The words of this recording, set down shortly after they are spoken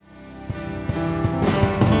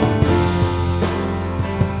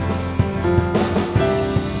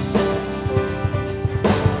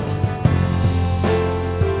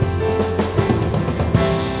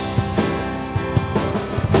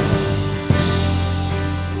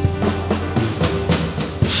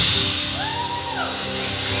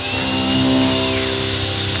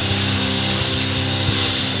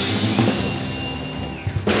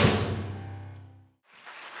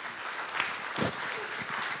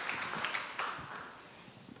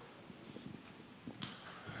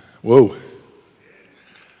Whoa.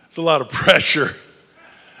 It's a lot of pressure.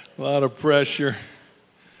 A lot of pressure.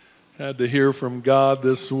 Had to hear from God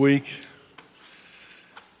this week.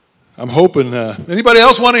 I'm hoping, anybody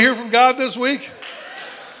else want to hear from God this week?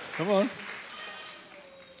 Come on.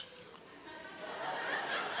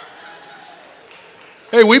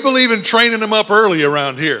 Hey, we believe in training them up early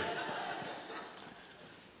around here.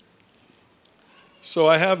 So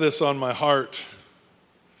I have this on my heart.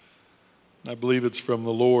 I believe it's from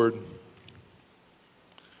the Lord.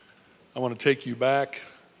 I want to take you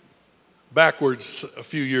backwards a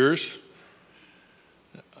few years.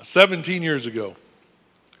 17 years ago,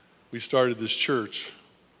 we started this church.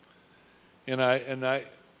 And I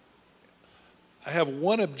have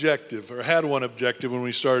one objective, or had one objective when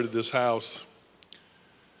we started this house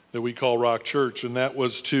that we call Rock Church, and that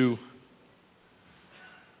was to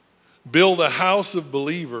build a house of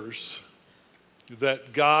believers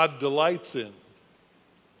that God delights in.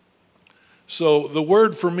 So the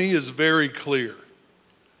word for me is very clear.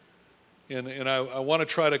 And I want to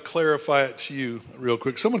try to clarify it to you real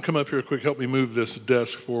quick. Someone come up here quick, help me move this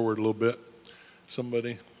desk forward a little bit.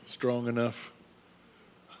 Somebody strong enough.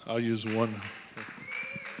 I'll use one.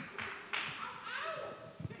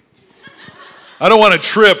 I don't want to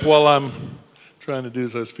trip while I'm trying to do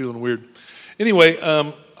this. I was feeling weird. Anyway,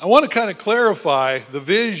 I want to kind of clarify the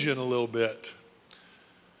vision a little bit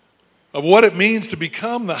of what it means to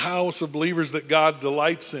become the house of believers that God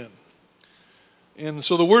delights in. And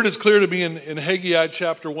so the word is clear to me in Haggai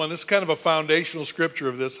chapter 1. This is kind of a foundational scripture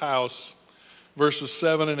of this house, verses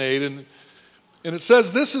 7 and 8. And it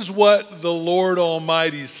says, this is what the Lord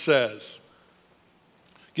Almighty says.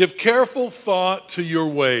 Give careful thought to your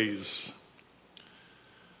ways.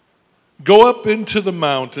 Go up into the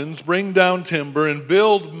mountains, bring down timber, and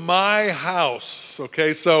build my house.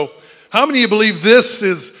 Okay, so how many of you believe this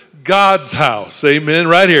is God's house? Amen.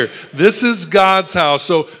 Right here. This is God's house.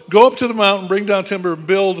 So go up to the mountain, bring down timber, and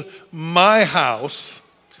build my house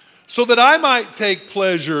so that I might take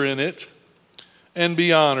pleasure in it and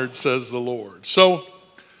be honored, says the Lord. So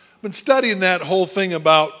I've been studying that whole thing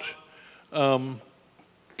about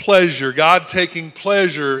pleasure, God taking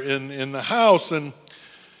pleasure in the house. And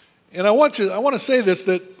I want to say this,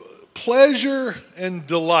 that pleasure and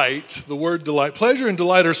delight, the word delight, pleasure and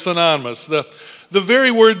delight are synonymous. The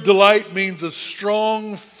very word delight means a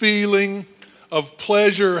strong feeling of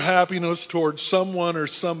pleasure or happiness towards someone or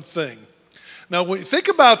something. Now, when you think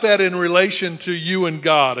about that in relation to you and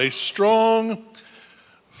God, a strong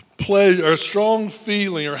pleasure, or a strong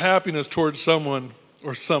feeling or happiness towards someone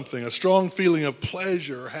or something, a strong feeling of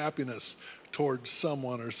pleasure or happiness towards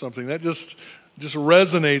someone or something, that just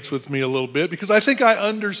resonates with me a little bit, because I think I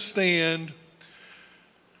understand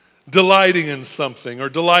delighting in something or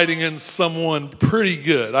delighting in someone pretty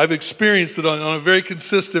good. I've experienced it on a very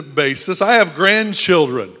consistent basis. I have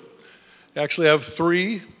grandchildren. I actually have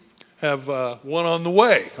 3, have one on the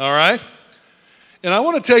way, all right? And I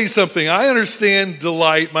want to tell you something. I understand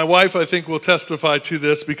delight. My wife, I think, will testify to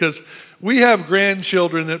this, because we have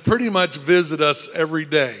grandchildren that pretty much visit us every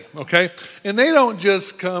day, okay? And they don't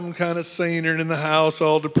just come kind of saner in the house,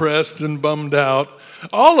 all depressed and bummed out.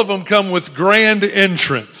 All of them come with grand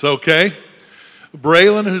entrance, okay?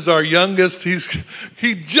 Braylon, who's our youngest,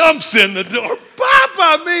 he jumps in the door,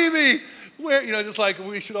 Papa, Mimi! Where, just like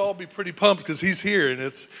we should all be pretty pumped because he's here, and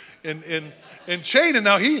it's and Shaden,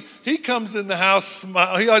 now he comes in the house,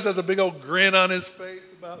 smile. He always has a big old grin on his face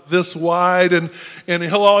about this wide, and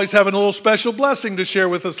he'll always have a little special blessing to share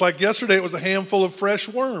with us. Like yesterday, it was a handful of fresh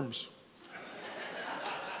worms.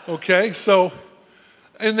 Okay, so,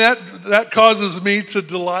 and that causes me to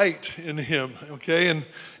delight in him. Okay, and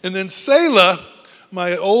then Selah,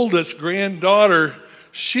 my oldest granddaughter,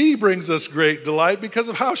 she brings us great delight because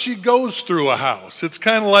of how she goes through a house. It's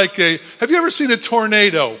kind of like have you ever seen a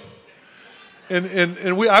tornado? And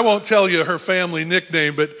I won't tell you her family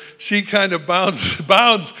nickname, but she kind of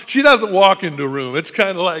bounds. She doesn't walk into a room. It's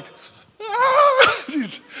kind of like,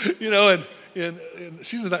 she's, and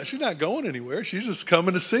she's not going anywhere. She's just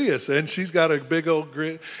coming to see us, and she's got a big old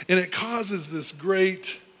grin, and it causes this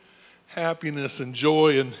great happiness and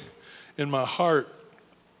joy in my heart.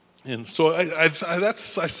 And so I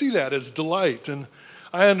see that as delight, and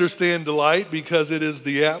I understand delight because it is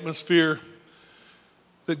the atmosphere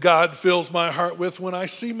that God fills my heart with when I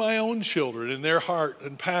see my own children and their heart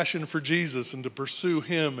and passion for Jesus and to pursue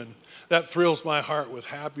Him, and that thrills my heart with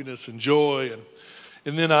happiness and joy.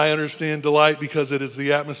 And then I understand delight because it is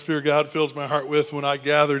the atmosphere God fills my heart with when I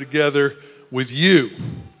gather together with you.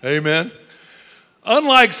 Amen.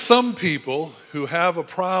 Unlike some people who have a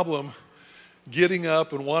problem getting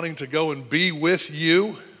up and wanting to go and be with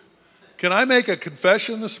you, Can I make a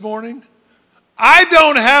confession this morning? I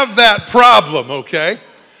don't have that problem, okay?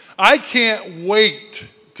 I can't wait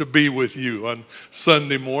to be with you on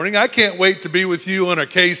Sunday morning. I can't wait to be with you on a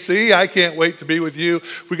KC. I can't wait to be with you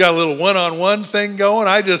if we got a little one-on-one thing going.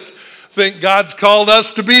 I just think God's called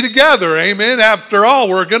us to be together, amen? After all,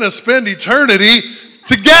 we're going to spend eternity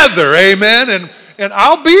together, amen? And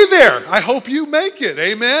I'll be there. I hope you make it,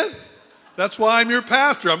 amen? That's why I'm your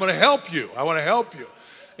pastor. I'm going to help you. I want to help you,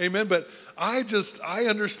 amen? But I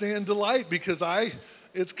understand delight because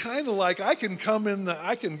it's kind of like I can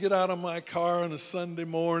I can get out of my car on a Sunday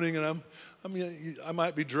morning and I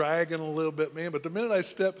might be dragging a little bit, man, but the minute I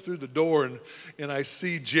step through the door and I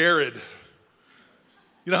see Jared,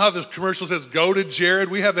 you know how the commercial says, go to Jared?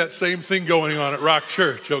 We have that same thing going on at Rock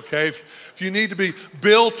Church, okay? If you need to be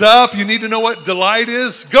built up, you need to know what delight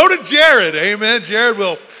is, go to Jared, amen? Jared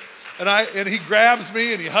will, and he grabs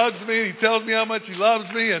me and he hugs me and he tells me how much he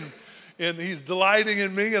loves me and he's delighting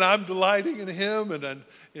in me, and I'm delighting in him, and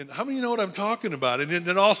how many of you know what I'm talking about? And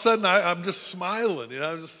then all of a sudden, I'm just smiling. You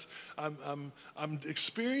know, I'm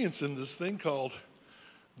experiencing this thing called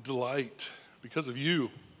delight because of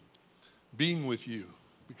you, being with you,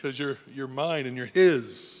 because you're mine and you're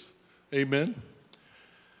his. Amen.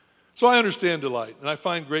 So I understand delight, and I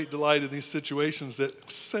find great delight in these situations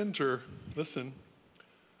that center, listen,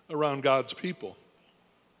 around God's people.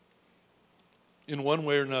 In one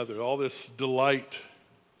way or another, all this delight,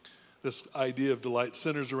 this idea of delight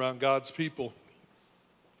centers around God's people.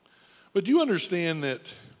 But do you understand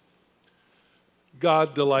that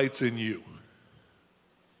God delights in you?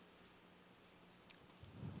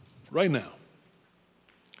 Right now.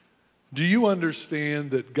 Do you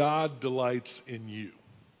understand that God delights in you?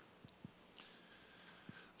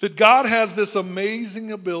 That God has this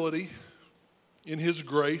amazing ability in his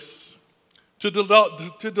grace to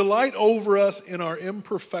delight over us in our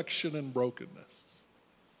imperfection and brokenness.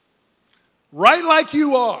 Right like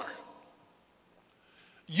you are.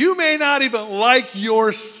 You may not even like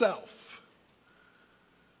yourself,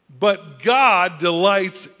 but God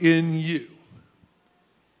delights in you.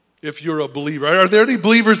 If you're a believer. Are there any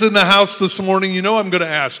believers in the house this morning? You know I'm going to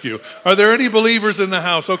ask you. Are there any believers in the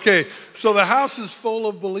house? Okay, so the house is full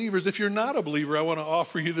of believers. If you're not a believer, I want to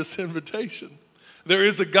offer you this invitation. There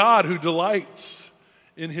is a God who delights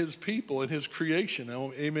in his people, in his creation.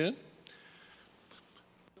 Amen?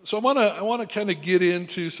 So I want to kind of get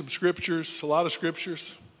into some scriptures, a lot of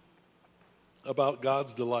scriptures, about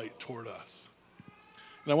God's delight toward us.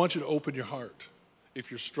 And I want you to open your heart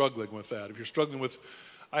if you're struggling with that. If you're struggling with,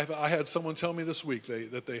 I had someone tell me this week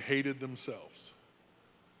that they hated themselves.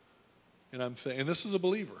 And and this is a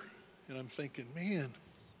believer. And I'm thinking, man,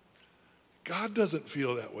 God doesn't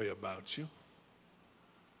feel that way about you.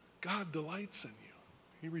 God delights in you.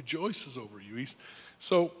 He rejoices over you.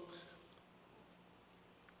 So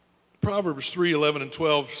Proverbs 3:11 and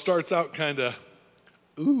 12 starts out kind of,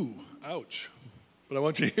 ooh, ouch. But I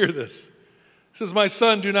want you to hear this. It says, my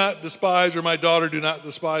son, do not despise, or my daughter, do not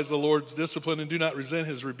despise the Lord's discipline, and do not resent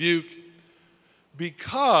his rebuke,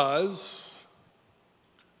 because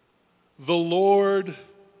the Lord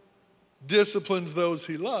disciplines those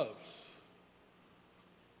he loves.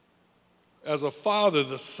 As a father,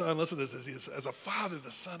 the son, listen to this, as a father, the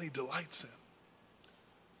son, he delights in.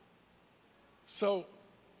 So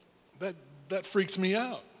that freaks me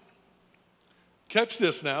out. Catch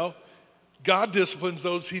this now. God disciplines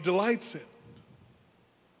those he delights in.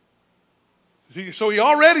 So he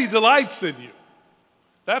already delights in you.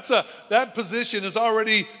 That position is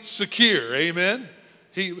already secure, amen?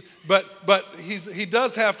 But he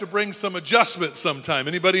does have to bring some adjustment sometime.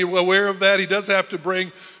 Anybody aware of that? He does have to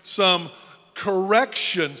bring some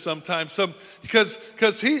correction sometimes. Because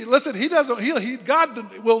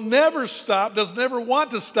God will never stop, does never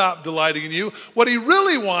want to stop delighting in you. What he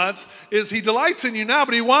really wants is he delights in you now,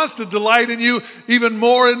 but he wants to delight in you even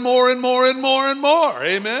more and more and more and more and more.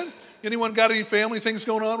 Amen? Anyone got any family things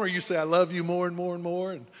going on where you say, I love you more and more and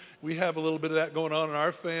more? And we have a little bit of that going on in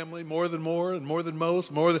our family, more than more and more than most,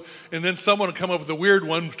 and then someone will come up with a weird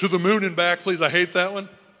one, to the moon and back, please. I hate that one.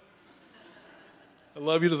 I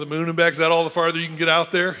love you to the moon and back. Is that all the farther you can get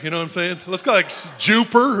out there? You know what I'm saying? Let's go like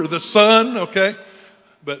Jupiter or the sun, okay?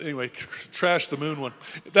 But anyway, trash the moon one.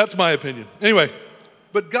 That's my opinion. Anyway,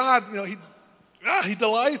 but God, he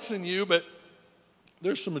delights in you, but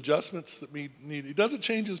there's some adjustments that we need. He doesn't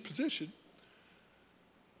change his position.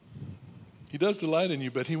 He does delight in you,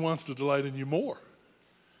 but he wants to delight in you more.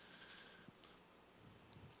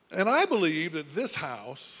 And I believe that this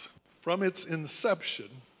house, from its inception,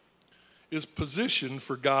 is positioned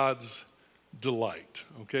for God's delight.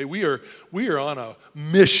 Okay, we are on a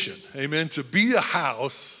mission, amen, to be a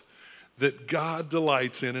house that God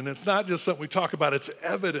delights in. And it's not just something we talk about, it's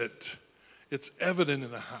evident. It's evident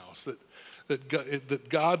in the house that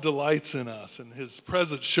God delights in us, and his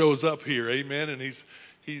presence shows up here. Amen. And he's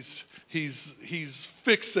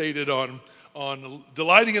fixated on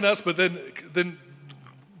delighting in us, but then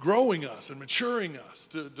growing us and maturing us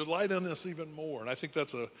to delight in us even more. And I think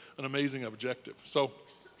that's an amazing objective. So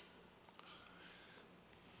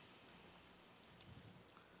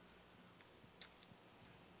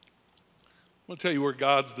I'm going to tell you where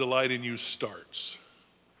God's delight in you starts.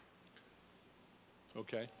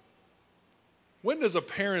 Okay? When does a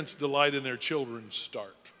parent's delight in their children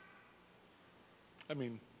start? I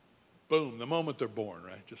mean, boom, the moment they're born,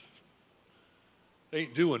 right? Just, they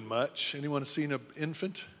ain't doing much. Anyone seen an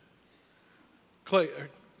infant? Clay,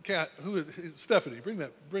 Kat, who is Stephanie? Bring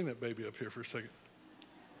that baby up here for a second.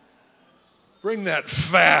 Bring that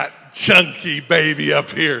fat, chunky baby up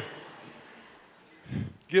here.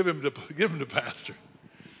 Give him to Pastor.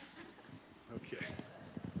 Okay.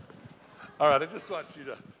 All right, I just want you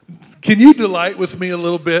to. Can you delight with me a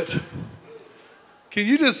little bit? Can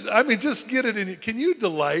you just get it in you. Can you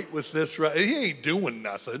delight with this, right? He ain't doing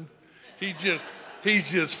nothing. He's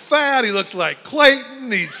just fat. He looks like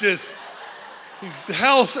Clayton. He's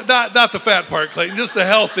healthy. Not the fat part, Clayton, just the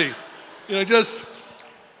healthy.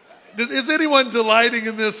 Is anyone delighting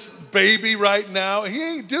in this baby right now? He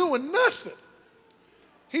ain't doing nothing.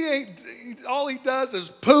 All he does is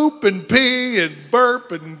poop and pee and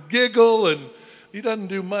burp and giggle, and he doesn't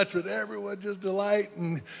do much, but everyone just delight.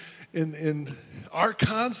 And our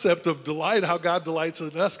concept of delight, how God delights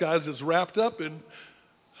in us, guys, is wrapped up in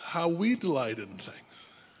how we delight in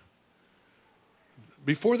things.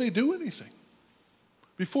 Before they do anything.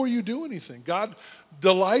 Before you do anything. God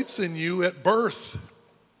delights in you at birth.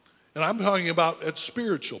 And I'm talking about at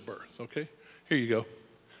spiritual birth, okay? Here you go.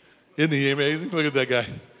 Isn't he amazing? Look at that guy.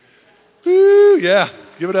 Woo, yeah,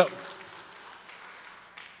 give it up.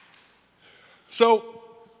 So,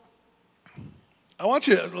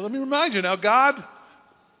 let me remind you now, God,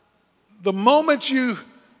 the moment you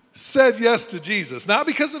said yes to Jesus, not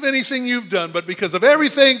because of anything you've done, but because of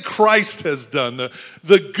everything Christ has done,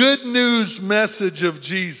 the good news message of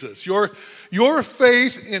Jesus, your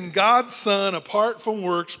faith in God's Son, apart from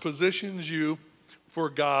works, positions you for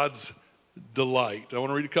God's delight. I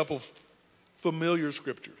want to read a couple familiar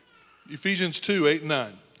scriptures. Ephesians 2, 8 and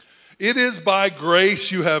 9. It is by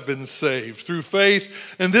grace you have been saved through faith,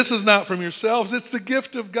 and this is not from yourselves. It's the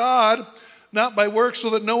gift of God, not by works, so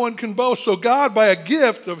that no one can boast. So God, by a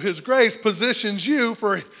gift of his grace, positions you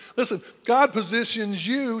God positions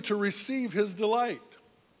you to receive his delight.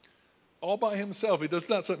 All by himself. It's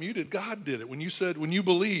not something you did. God did it. When you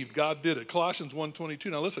believed, God did it. Colossians 1:22.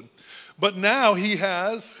 Now listen. But now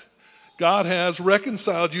God has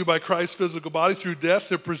reconciled you by Christ's physical body through death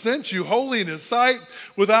to present you holy in his sight,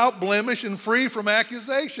 without blemish and free from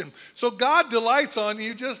accusation. So God delights on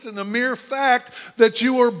you just in the mere fact that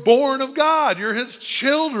you were born of God. You're his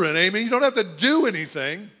children. Amen. You don't have to do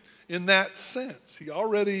anything in that sense. He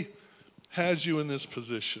already has you in this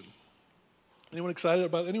position. Anyone excited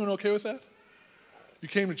about that? Anyone okay with that? You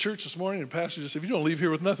came to church this morning and pastor just said, if you don't leave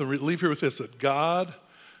here with nothing, leave here with this, that God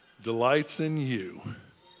delights in you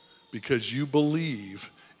because you believe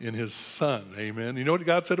in his Son. Amen. You know what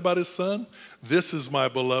God said about his Son? This is my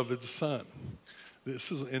beloved Son.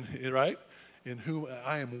 This is right? In whom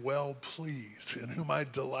I am well pleased, in whom I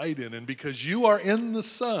delight in. And because you are in the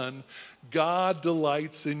Son, God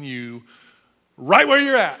delights in you right where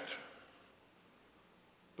you're at.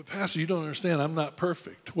 But Pastor, you don't understand, I'm not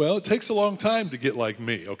perfect. Well, it takes a long time to get like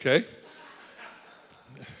me, okay?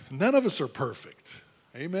 None of us are perfect.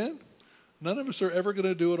 Amen? None of us are ever going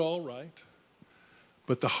to do it all right.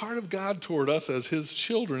 But the heart of God toward us as his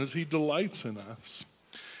children is he delights in us.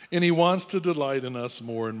 And he wants to delight in us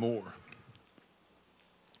more and more.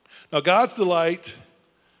 Now, God's delight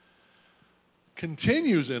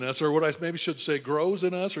continues in us, or what I maybe should say grows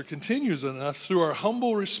in us or continues in us through our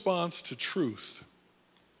humble response to truth.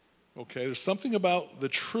 Okay, there's something about the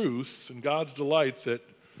truth and God's delight that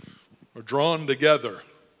are drawn together.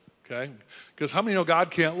 Okay, because how many know God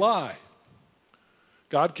can't lie?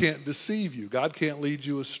 God can't deceive you. God can't lead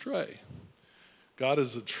you astray. God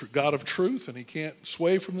is a God of truth, and he can't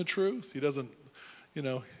sway from the truth. He doesn't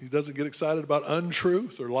get excited about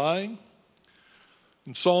untruth or lying.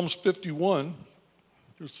 In Psalms 51,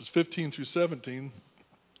 verses 15 through 17,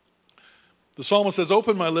 the psalmist says,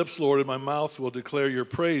 open my lips, Lord, and my mouth will declare your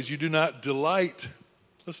praise. You do not delight,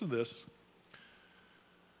 listen to this,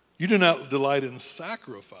 you do not delight in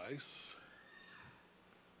sacrifice,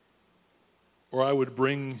 or I would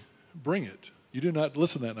bring it. You do not,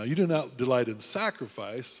 listen to that now, you do not delight in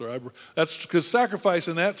sacrifice. That's because sacrifice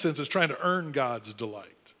in that sense is trying to earn God's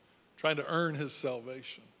delight, trying to earn his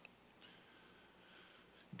salvation.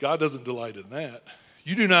 God doesn't delight in that.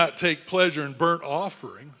 You do not take pleasure in burnt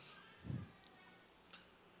offering.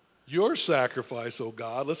 Your sacrifice, oh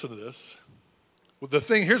God, listen to this. Well,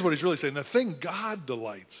 here's what he's really saying. The thing God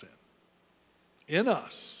delights in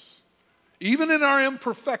us, even in our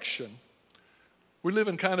imperfection, we live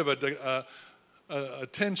in kind of a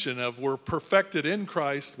tension of we're perfected in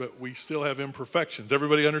Christ, but we still have imperfections.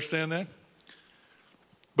 Everybody understand that?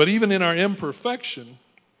 But even in our imperfection,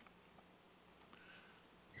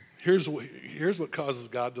 here's what causes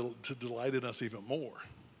God to delight in us even more.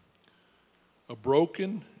 A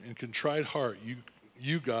broken and contrite heart,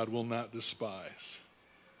 you God, will not despise.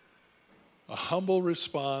 A humble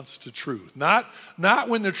response to truth. Not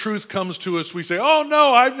when the truth comes to us, we say, oh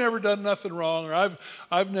no, I've never done nothing wrong, or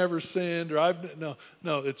I've never sinned, or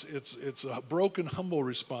no, it's a broken, humble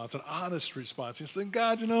response, an honest response. You saying,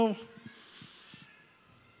 God,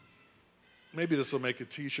 maybe this will make a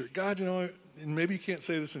t-shirt. God, and maybe you can't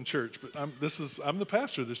say this in church, but I'm the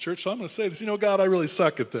pastor of this church, so I'm going to say this. God, I really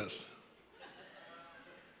suck at this.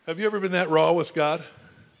 Have you ever been that raw with God?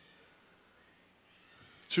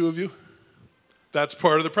 Two of you? That's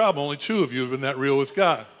part of the problem. Only two of you have been that real with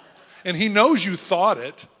God. And he knows you thought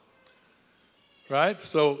it, right?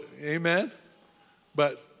 So, amen?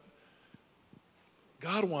 But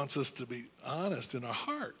God wants us to be honest in our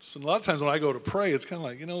hearts. And a lot of times when I go to pray, it's kind of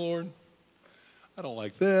like, Lord, I don't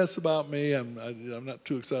like this about me. I'm not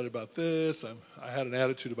too excited about this. I had an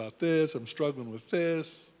attitude about this. I'm struggling with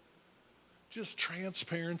this. Just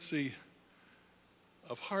transparency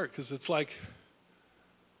of heart, because it's like,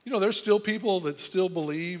 there's still people that still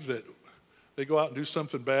believe that they go out and do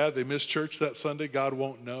something bad, they miss church that Sunday, God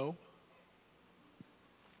won't know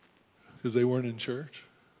because they weren't in church.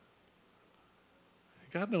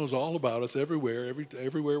 God knows all about us everywhere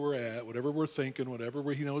we're at, whatever we're thinking,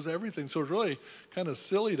 he knows everything. So it's really kind of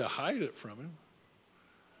silly to hide it from him.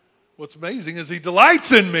 What's amazing is he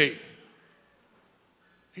delights in me.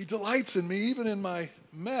 He delights in me even in my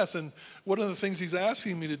mess. And one of the things he's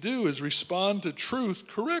asking me to do is respond to truth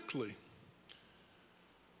correctly.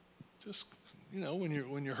 Just,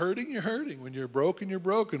 when you're hurting, you're hurting. When you're broken, you're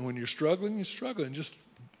broken. When you're struggling. Just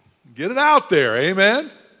get it out there. Amen?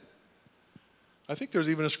 I think there's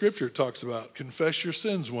even a scripture that talks about confess your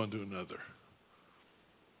sins one to another,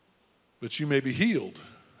 but you may be healed.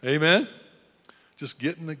 Amen? Just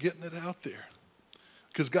getting it out there.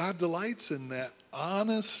 Because God delights in that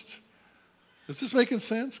honest, is this making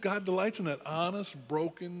sense? God delights in that honest,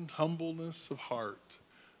 broken humbleness of heart.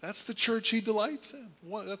 That's the church he delights in.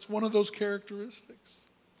 That's one of those characteristics.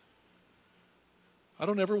 I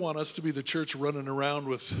don't ever want us to be the church running around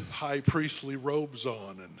with high priestly robes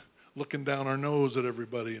on and looking down our nose at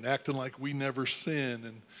everybody and acting like we never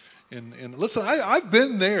sin. And listen, I've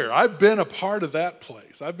been there. I've been a part of that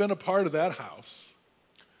place. I've been a part of that house.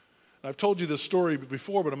 I've told you this story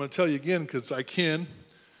before, but I'm going to tell you again because I can.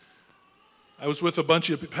 I was with a bunch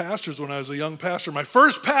of pastors when I was a young pastor. My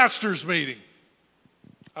first pastor's meeting.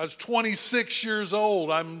 I was 26 years old.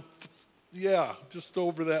 I'm just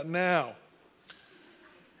over that now.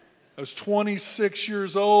 I was 26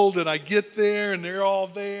 years old, and I get there, and they're all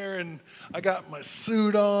there, and I got my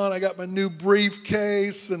suit on. I got my new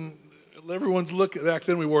briefcase, and everyone's looking. Back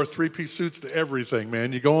then we wore three-piece suits to everything,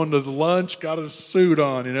 man. You go into the lunch, got a suit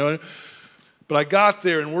on, But I got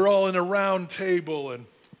there, and we're all in a round table, and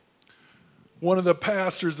one of the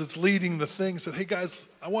pastors that's leading the thing said, hey guys,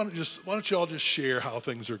 why don't you all just share how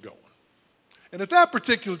things are going? And at that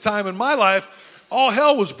particular time in my life, all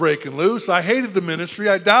hell was breaking loose. I hated the ministry.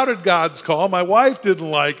 I doubted God's call. My wife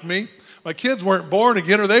didn't like me. My kids weren't born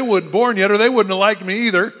again, or they weren't born yet, or they wouldn't have liked me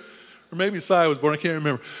either. Or maybe Sai was born, I can't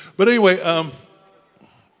remember. But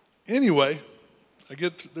anyway,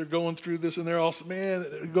 they're going through this, and they're all, man,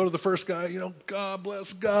 go to the first guy, God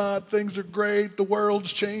bless God, things are great, the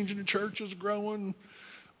world's changing, the church is growing,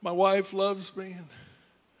 my wife loves me. And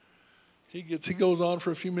he goes on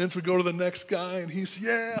for a few minutes, we go to the next guy, and he's,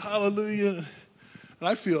 yeah, hallelujah. And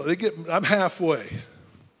I feel, I'm halfway.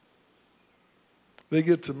 They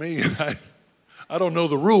get to me, and I don't know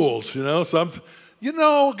the rules, so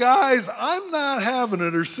guys, I'm not having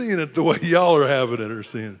it or seeing it the way y'all are having it or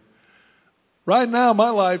seeing it. Right now,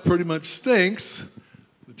 my life pretty much stinks.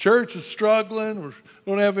 The church is struggling. We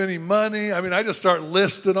don't have any money. I just start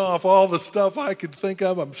listing off all the stuff I could think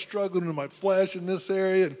of. I'm struggling in my flesh in this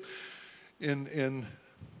area. And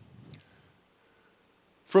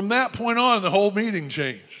from that point on, the whole meeting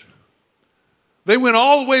changed. They went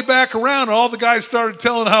all the way back around, and all the guys started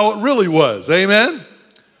telling how it really was. Amen?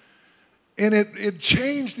 And it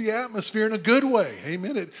changed the atmosphere in a good way.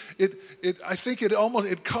 Amen? I think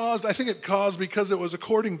it caused because it was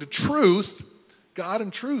according to truth. God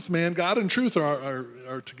and truth, man. God and truth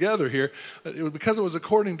are together here. Because it was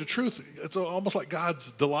according to truth, it's almost like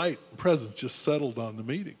God's delight and presence just settled on the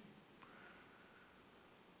meeting.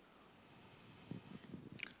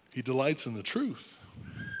 He delights in the truth.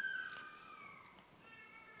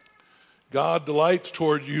 God delights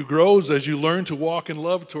toward you, grows as you learn to walk in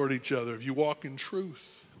love toward each other, if you walk in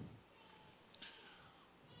truth.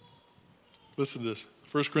 Listen to this,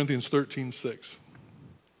 1 Corinthians 13:6.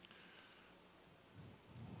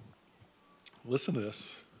 Listen to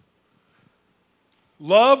this.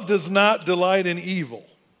 Love does not delight in evil,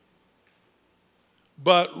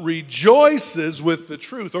 but rejoices with the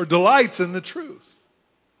truth, or delights in the truth.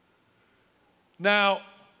 Now,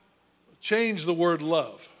 change the word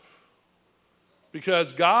love.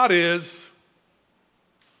 Because God is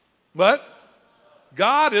what?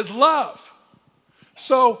 God is love.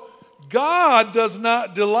 So God does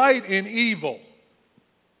not delight in evil.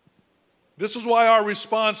 This is why our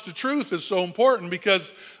response to truth is so important,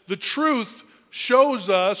 because the truth shows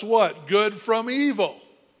us what? Good from evil.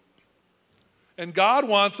 And God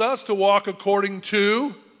wants us to walk according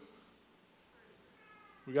to,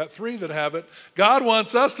 we got 3 that have it. God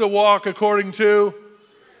wants us to walk according to,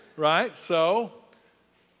 right? So,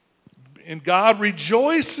 and God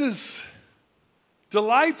rejoices,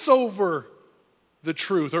 delights over the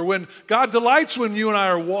truth, or when God delights when you and I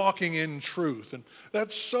are walking in truth. And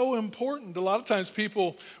that's so important. A lot of times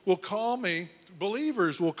people will call me,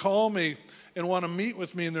 believers will call me and want to meet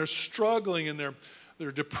with me, and they're struggling, and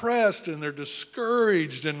they're depressed, and they're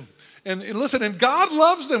discouraged, and listen, and God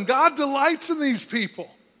loves them. God delights in these people.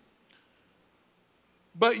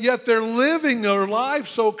 But yet they're living their life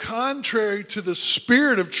so contrary to the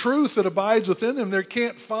spirit of truth that abides within them. They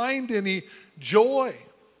can't find any joy.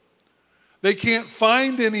 They can't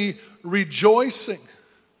find any rejoicing.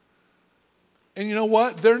 And you know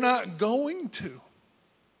what? They're not going to.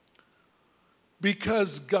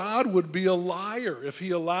 Because God would be a liar if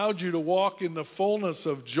He allowed you to walk in the fullness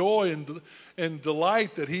of joy and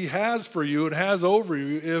delight that He has for you and has over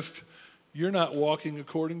you if you're not walking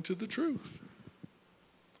according to the truth.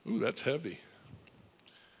 Ooh, that's heavy.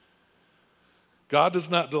 God does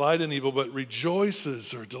not delight in evil, but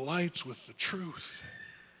rejoices or delights with the truth.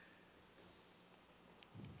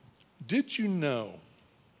 Did you know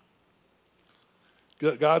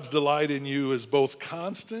God's delight in you is both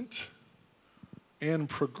constant and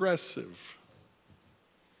progressive?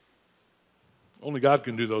 Only God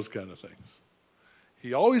can do those kind of things.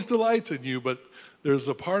 He always delights in you, but there's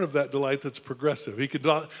a part of that delight that's progressive.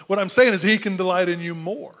 What I'm saying is He can delight in you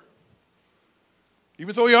more.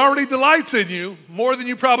 Even though He already delights in you, more than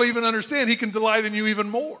you probably even understand, He can delight in you even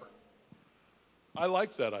more. I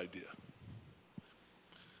like that idea.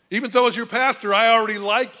 Even though as your pastor, I already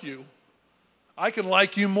like you, I can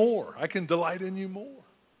like you more. I can delight in you more.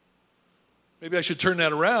 Maybe I should turn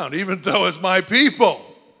that around. Even though as my people,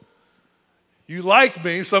 you like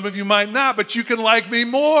me, some of you might not, but you can like me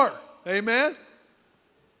more. Amen?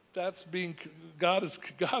 That's being, God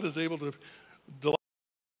is able to delight,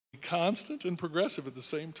 be constant and progressive at the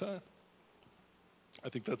same time. I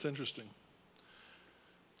think that's interesting.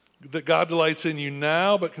 That God delights in you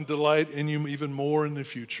now, but can delight in you even more in the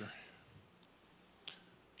future.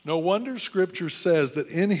 No wonder Scripture says that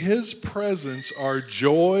in His presence are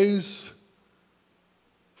joys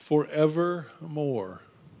forevermore.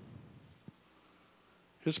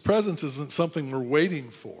 His presence isn't something we're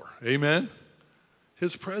waiting for. Amen?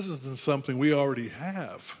 His presence is something we already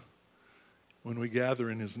have when we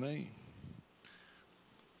gather in His name.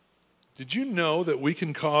 Did you know that we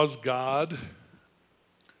can cause God?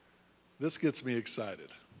 This gets me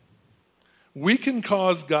excited. We can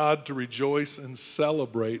cause God to rejoice and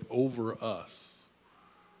celebrate over us.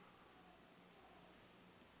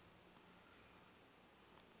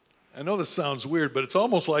 I know this sounds weird, but it's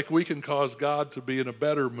almost like we can cause God to be in a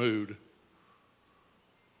better mood.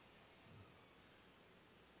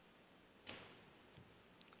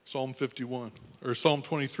 Psalm 51, or Psalm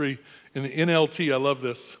 23 in the NLT, I love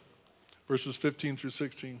this, verses 15 through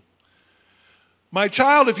 16. My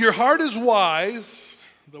child, if your heart is wise,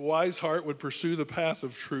 the wise heart would pursue the path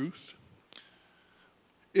of truth.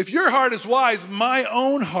 If your heart is wise, my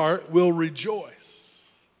own heart will rejoice.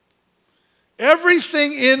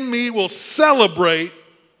 Everything in me will celebrate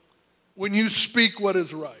when you speak what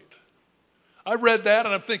is right. I read that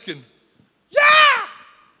and I'm thinking, yeah!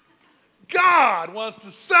 God wants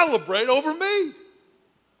to celebrate over me.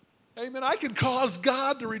 Amen. I can cause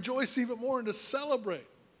God to rejoice even more and to celebrate.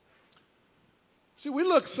 See, we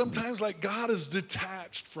look sometimes like God is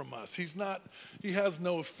detached from us. He has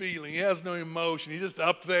no feeling. He has no emotion. He's just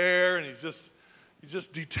up there and he's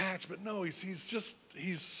just detached. But no,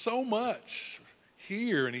 he's so much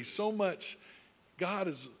here, and he's so much,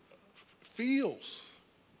 feels.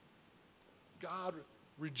 God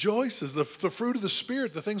rejoices. The fruit of the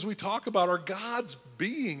Spirit, the things we talk about, are God's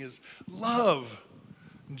being, is love,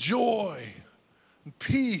 joy, and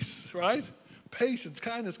peace, right? Patience,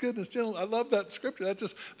 kindness, goodness, gentleness. I love that scripture.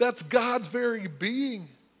 That's God's very being.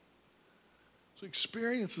 So he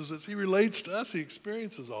experiences, as he relates to us, he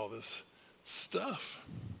experiences all this stuff.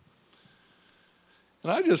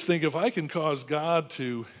 And I just think if I can cause God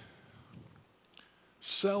to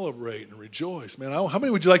celebrate and rejoice, man, how many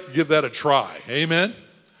would you like to give that a try? Amen?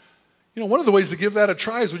 You know, one of the ways to give that a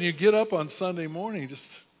try is when you get up on Sunday morning,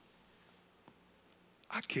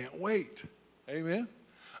 I can't wait. Amen?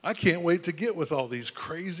 I can't wait to get with all these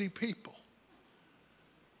crazy people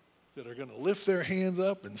that are going to lift their hands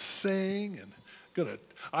up and sing. And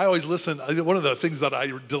I always listen. One of the things that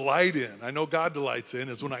I delight in, I know God delights in,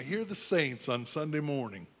 is when I hear the saints on Sunday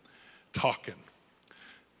morning talking.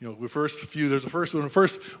 You know, there's a first one.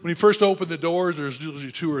 When he first opened the doors, there's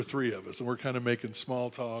usually 2 or 3 of us, and we're kind of making small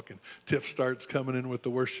talk, and Tiff starts coming in with the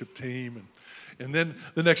worship team, and then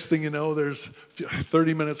the next thing you know, there's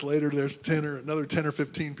 30 minutes later, there's another 10 or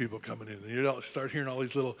 15 people coming in. And you start hearing all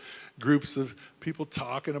these little groups of people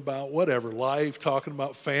talking about whatever, life, talking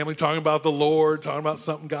about family, talking about the Lord, talking about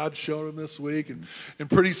something God showed them this week. And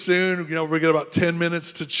pretty soon, we get about 10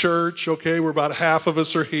 minutes to church. Okay, we're about half of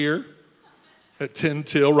us are here. At 10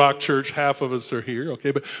 till Rock Church, half of us are here,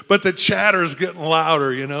 okay? But the chatter is getting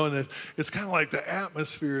louder, and it's kind of like the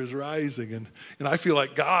atmosphere is rising, and I feel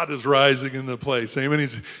like God is rising in the place. Amen.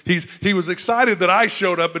 He was excited that I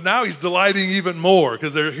showed up, but now he's delighting even more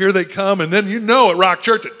because here they come, and then at Rock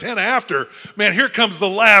Church at 10 after, man, here comes the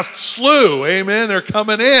last slew. Amen. They're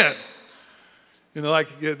coming in,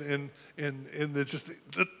 and it's just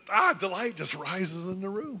delight just rises in the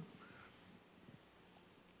room.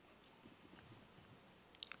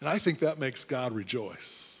 And I think that makes God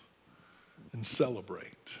rejoice and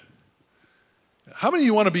celebrate. How many of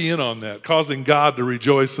you want to be in on that, causing God to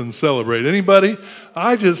rejoice and celebrate? Anybody?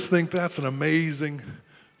 I just think that's an amazing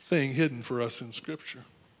thing hidden for us in Scripture.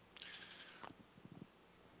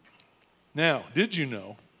 Now, did you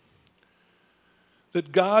know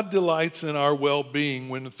that God delights in our well-being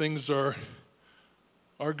when things are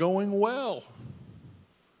going well?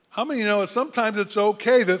 How many know that sometimes it's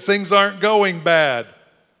okay that things aren't going bad?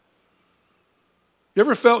 You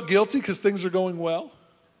ever felt guilty because things are going well?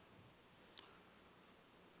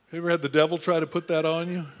 You ever had the devil try to put that on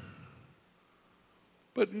you?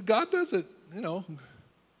 But God doesn't,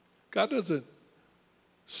 God doesn't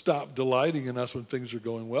stop delighting in us when things are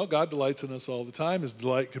going well. God delights in us all the time. His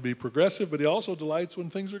delight can be progressive, but he also delights when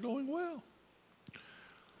things are going well.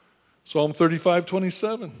 Psalm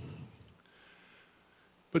 35:27.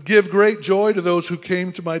 But give great joy to those who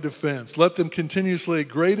came to my defense. Let them continuously,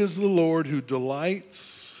 great is the Lord who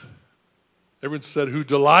delights. Everyone said, who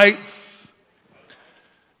delights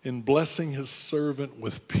in blessing his servant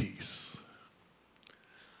with peace.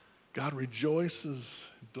 God rejoices,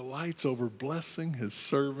 delights over blessing his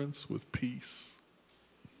servants with peace.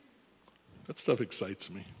 That stuff excites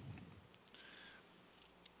me.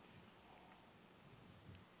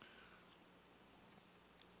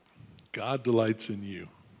 God delights in you.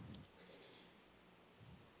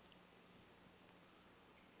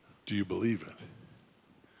 Do you believe it?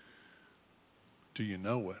 Do you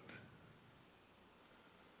know it?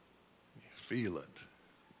 You feel it?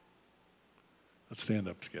 Let's stand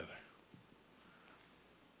up together.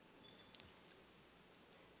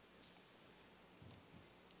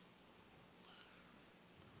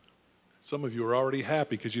 Some of you are already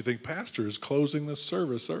happy because you think Pastor is closing this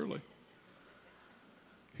service early.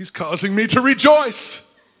 He's causing me to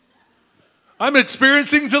rejoice. I'm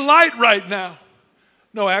experiencing delight right now.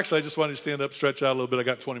 No, actually, I just wanted to stand up, stretch out a little bit. I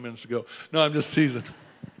got 20 minutes to go. No, I'm just teasing.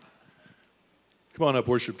 Come on up,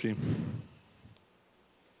 worship team.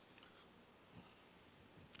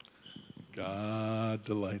 God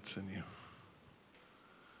delights in you.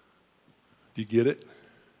 Do you get it?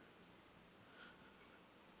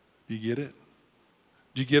 Do you get it?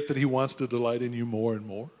 Do you get that he wants to delight in you more and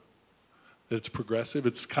more? That it's progressive.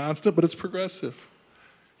 It's constant, but it's progressive.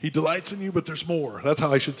 He delights in you, but there's more. That's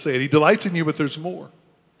how I should say it. He delights in you, but there's more.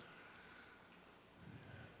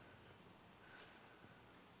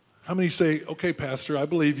 How many say, okay, Pastor, I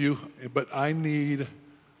believe you, but I need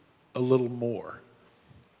a little more?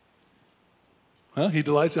 Huh? He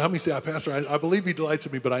delights in, how many say, Pastor, I believe he delights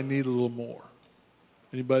in me, but I need a little more.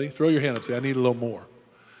 Anybody? Throw your hand up, say, I need a little more.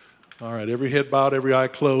 All right, every head bowed, every eye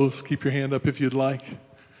closed. Keep your hand up if you'd like.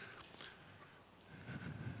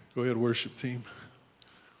 Go ahead, worship team.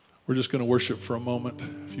 We're just going to worship for a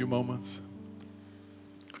few moments.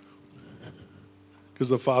 Because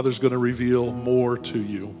the Father's going to reveal more to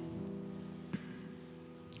you.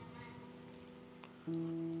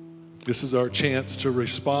 This is our chance to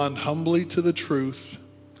respond humbly to the truth.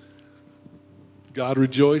 God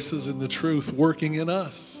rejoices in the truth working in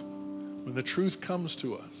us when the truth comes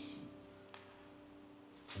to us.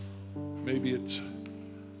 Maybe it's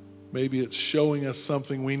showing us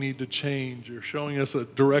something we need to change, or showing us a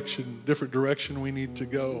different direction we need to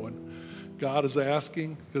go. And God is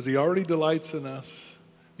asking, because he already delights in us.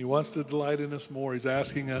 He wants to delight in us more. He's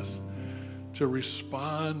asking us to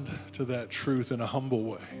respond to that truth in a humble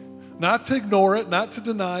way. Not to ignore it, not to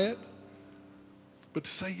deny it, but to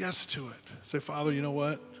say yes to it. Say, Father, you know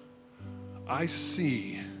what? I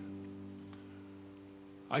see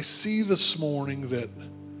this morning that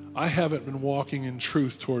I haven't been walking in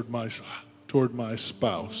truth toward my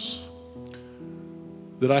spouse.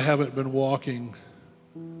 That I haven't been walking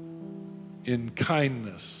in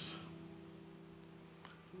kindness.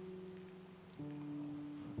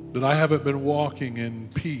 That I haven't been walking in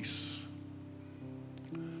peace.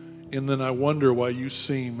 And then I wonder why you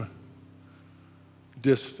seem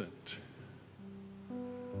distant.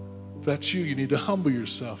 If that's you need to humble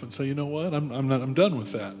yourself and say, you know what? I'm done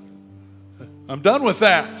with that. I'm done with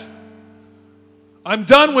that. I'm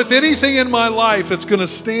done with anything in my life that's going to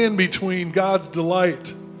stand between God's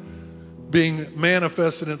delight being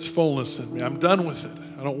manifest in its fullness in me. I'm done with it.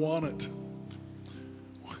 I don't want it.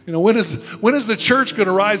 You know, when is the church going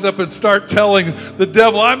to rise up and start telling the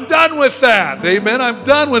devil, I'm done with that, amen? I'm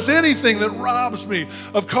done with anything that robs me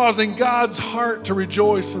of causing God's heart to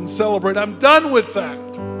rejoice and celebrate. I'm done with that.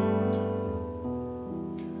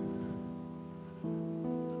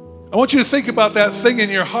 I want you to think about that thing in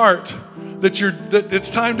your heart that it's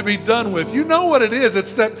time to be done with. You know what it is.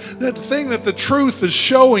 It's that thing that the truth is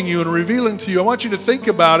showing you and revealing to you. I want you to think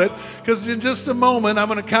about it, because in just a moment I'm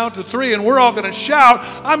going to count to 3 and we're all going to shout,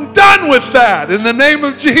 I'm done with that in the name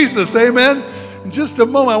of Jesus. Amen. In just a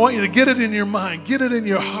moment I want you to get it in your mind, get it in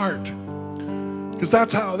your heart, because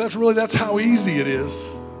that's how easy it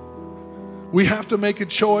is. We have to make a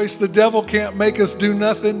choice. The devil can't make us do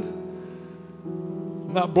nothing.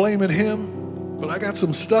 I'm not blaming him. But I got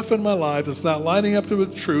some stuff in my life that's not lining up to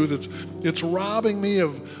the truth. It's robbing me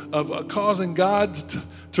of causing God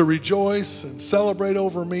to rejoice and celebrate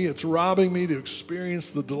over me. It's robbing me to experience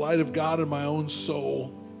the delight of God in my own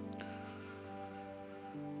soul.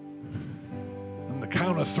 On the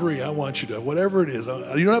count of 3, I want you to, whatever it is,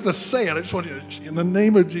 you don't have to say it. I just want you to, in the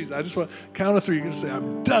name of Jesus, I just want, count of 3, you're going to say,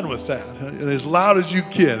 I'm done with that. And as loud as you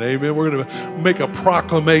can, amen. We're going to make a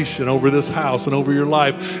proclamation over this house and over your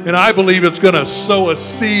life. And I believe it's going to sow a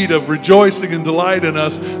seed of rejoicing and delight in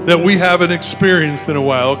us that we haven't experienced in a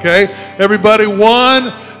while, okay? Everybody, 1, 2,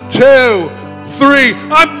 3.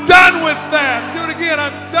 I'm done with that. Do it again.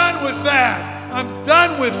 I'm done with that. I'm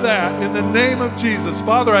done with that in the name of Jesus.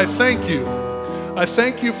 Father, I thank you. I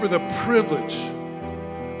thank you for the privilege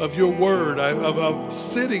of your word, of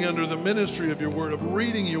sitting under the ministry of your word, of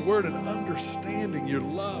reading your word and understanding your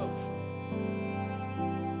love,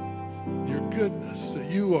 your goodness,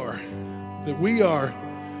 that we are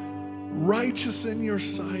righteous in your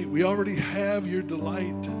sight. We already have your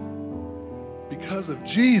delight because of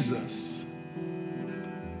Jesus.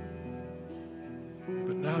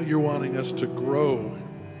 But now you're wanting us to grow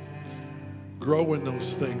in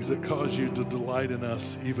those things that cause you to delight in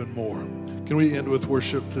us even more. Can we end with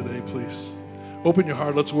worship today, please? Open your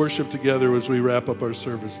heart. Let's worship together as we wrap up our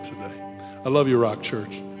service today. I love you, Rock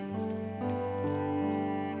Church.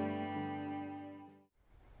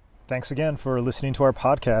 Thanks again for listening to our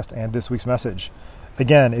podcast and this week's message.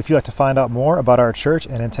 Again, if you'd like to find out more about our church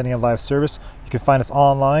and attending a live service, you can find us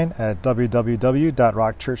online at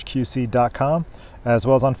www.rockchurchqc.com, as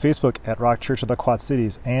well as on Facebook at Rock Church of the Quad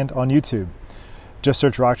Cities and on YouTube. Just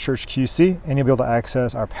search Rock Church QC and you'll be able to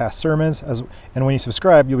access our past sermons. And when you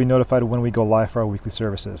subscribe, you'll be notified when we go live for our weekly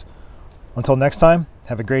services. Until next time,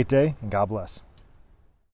 have a great day and God bless.